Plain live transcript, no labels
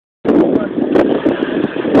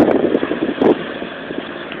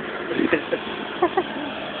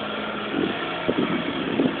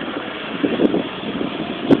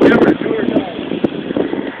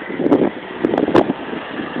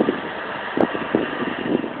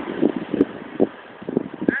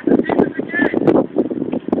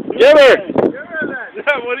Give her!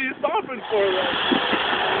 Yeah, what are you stopping for, then?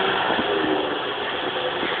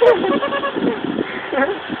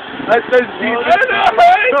 That says deep. Get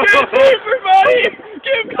deeper, buddy!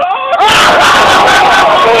 Keep going!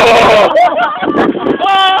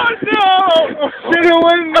 Oh, no! Should've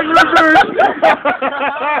went in the reverse!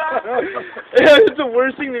 Yeah, it's the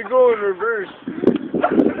worst thing to go in reverse.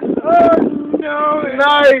 Oh, no!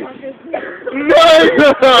 Nice! Nice!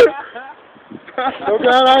 Oh,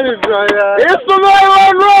 God, I didn't try that. It's the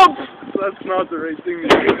nylon rope! That's not the right thing to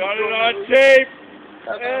do. I got it on tape!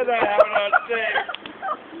 And I have it on tape.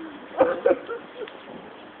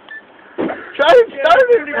 Try to start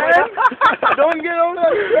it, man! Don't get on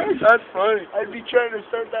that. That's funny. I'd be trying to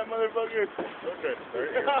start that motherfucker. Okay, start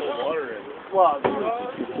here. Put water in. Wow, dude.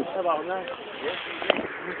 How about that?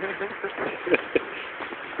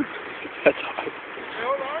 That's awesome.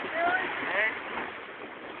 Hold on, Gary.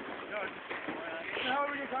 How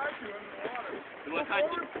do we get tied to in the water? You want tied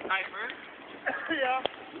first? Yeah.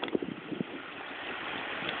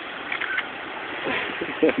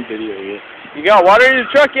 Video it. You got water in your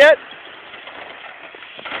truck yet?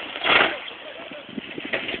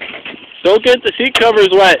 Don't get the seat covers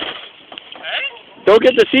wet. Hey? Don't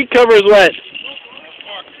get the seat covers wet.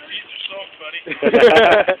 Fuck, the seats are soaked, buddy. There's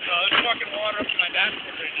fucking water up to my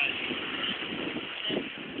dashboard right now.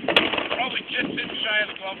 Probably just sitting shy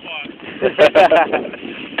of the glove box.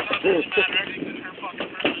 Doesn't matter, everything's in her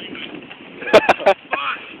fucking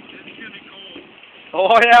Fuck! It's gonna be cold.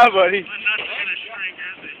 Oh, yeah, buddy. My nuts are gonna shrink,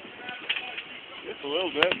 is it? Just a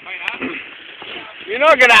little bit. Oh, yeah? You're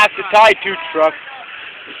not gonna have to tie two trucks.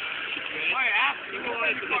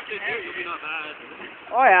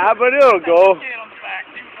 Oh, yeah, but it'll go.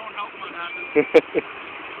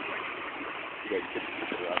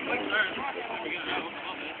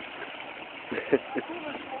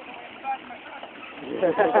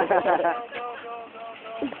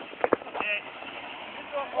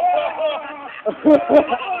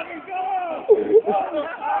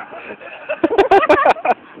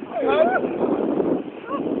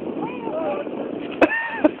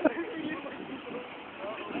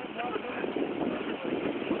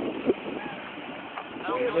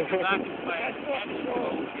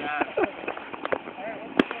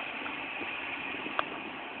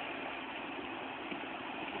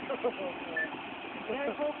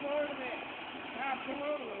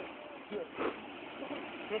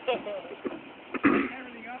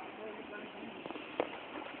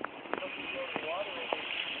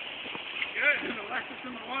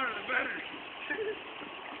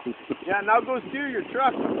 Yeah, now go steer your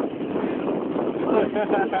truck. Wait!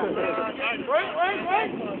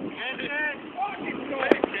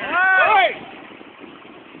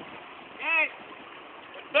 Hey!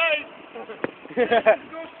 Hey!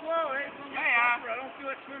 Go slow, eh? Yeah. I don't feel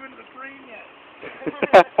like swimming to the green yet.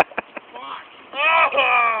 Fuck.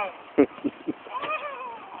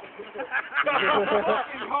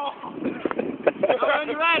 When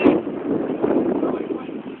you're ready.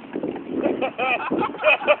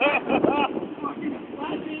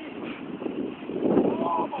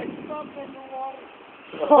 Oh, my stuff's underwater.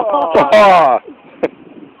 Oh.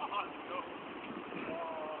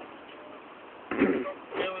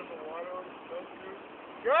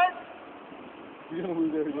 Good? You're gonna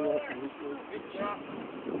lose everything else.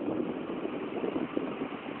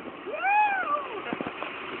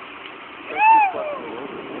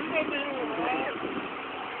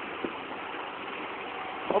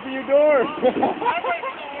 Open your door.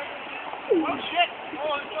 Oh shit!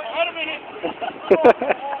 Oh, wait a minute!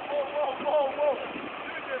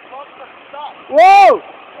 Whoa!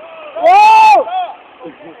 Whoa!